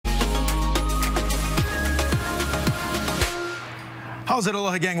How's it,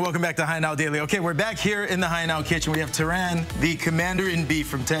 aloha gang? Welcome back to High Now Daily. Okay, we're back here in the High Now kitchen. We have Turhan, the commander in beef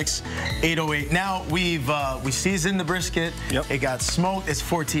from TEX 808. Now we seasoned the brisket. Yep. It got smoked. It's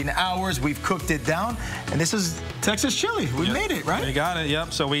 14 hours. We've cooked it down, and this is Texas chili. We made it, right? We got it.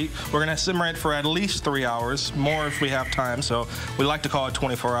 Yep. So we're gonna simmer it for at least 3 hours, more if we have time. So we like to call it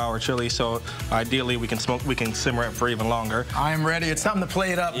 24-hour chili. So ideally we can simmer it for even longer. I'm ready. It's time to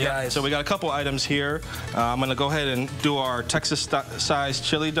play it up, guys. So we got a couple items here. I'm gonna go ahead and do our Texas-sized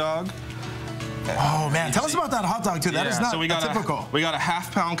chili dog. Oh man, tell us about that hot dog too. That is not typical. We got a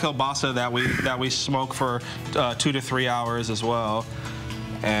half-pound kielbasa that we smoke for 2 to 3 hours as well,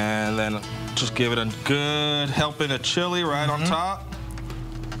 and then just give it a good helping of chili right on top.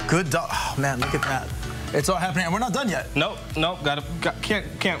 Good dog. Oh man, look at that. It's all happening, and we're not done yet. Nope.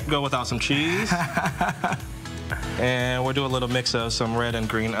 Can't go without some cheese. And we'll do a little mix of some red and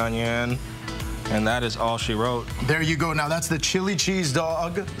green onion. And that is all she wrote. There you go. Now that's the chili cheese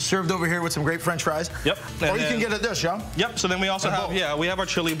dog served over here with some great French fries. Yep. Or you can get a dish, yeah? Yep. So then we also have, we have our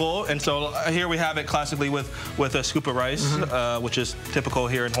chili bowl. And so here we have it classically with a scoop of rice, which is typical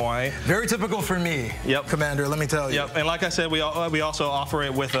here in Hawaii. Very typical for me, Commander, let me tell you. Yep. And like I said, we also offer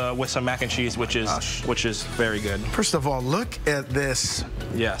it with some mac and cheese, which is very good. First of all, look at this.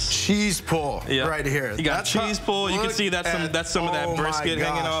 Yes. Cheese pull right here. You got cheese pull. You can see that's some of that brisket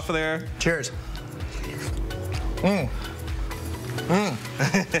hanging off of there. Cheers.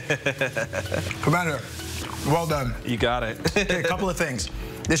 Commander, well done. You got it. Okay, a couple of things.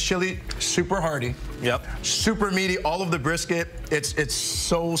 This chili, super hearty. Yep. Super meaty. All of the brisket, it's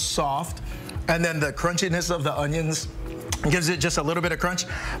so soft. And then the crunchiness of the onions gives it just a little bit of crunch.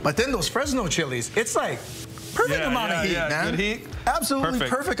 But then those Fresno chilies, it's like perfect amount of heat, man. Good heat. Absolutely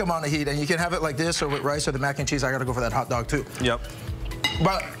perfect amount of heat. And you can have it like this or with rice or the mac and cheese. I got to go for that hot dog too. Yep.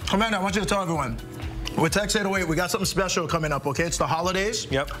 But, Commander, I want you to tell everyone, with TEX 808, we got something special coming up, okay? It's the holidays.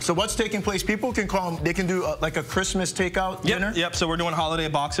 Yep. So what's taking place? People can call them, they can do like a Christmas takeout dinner? Yep, so we're doing holiday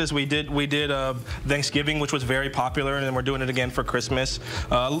boxes. We did Thanksgiving, which was very popular, and then we're doing it again for Christmas.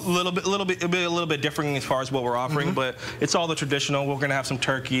 It'll be a little bit different as far as what we're offering, but it's all the traditional. We're gonna have some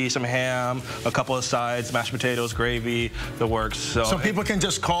turkey, some ham, a couple of sides, mashed potatoes, gravy, the works. So people can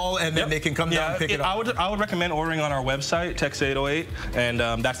just call and then they can come down and pick it up? I would recommend ordering on our website, TEX 808, and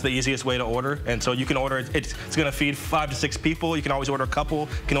that's the easiest way to order. And so you can order it. It's going to feed 5 to 6 people. You can always order a couple.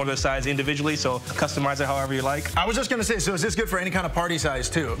 You can order the size individually, so customize it however you like. I was just going to say, so is this good for any kind of party size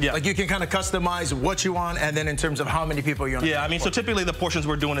too? Yeah. Like you can kind of customize what you want, and then in terms of how many people you're. Yeah, I mean, so typically the portions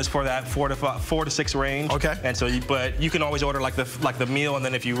we're doing is for that 4 to 6 range. Okay. And so, but you can always order like the meal, and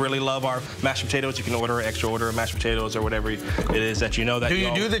then if you really love our mashed potatoes, you can order an extra order of mashed potatoes or whatever it is that you know that. Do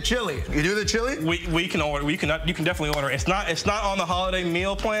you do the chili? You do the chili? We can order. You can definitely order. It's not on the holiday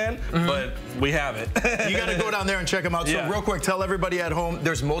meal plan, but we have it. You got to go down there and check them out. So real quick, tell everybody at home,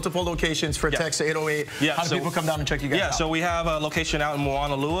 there's multiple locations for TEX 808. How do people come down and check you guys out? So we have a location out in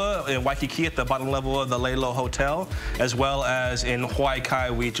Moanalua, in Waikiki at the bottom level of the Lelo Hotel, as well as in Hawaii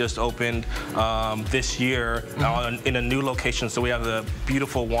Kai. We just opened this year in a new location. So we have the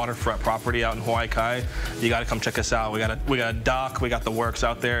beautiful waterfront property out in Hawaii Kai. You got to come check us out. We got a dock. We got the works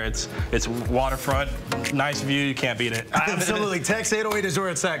out there. It's waterfront, nice view. You can't beat it. Absolutely. TEX 808 is where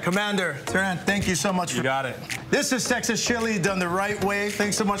it's at. Commander Turhan, thank you so much. You got it. This is Texas Chili done the right way.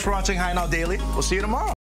 Thanks so much for watching High Now Daily. We'll see you tomorrow.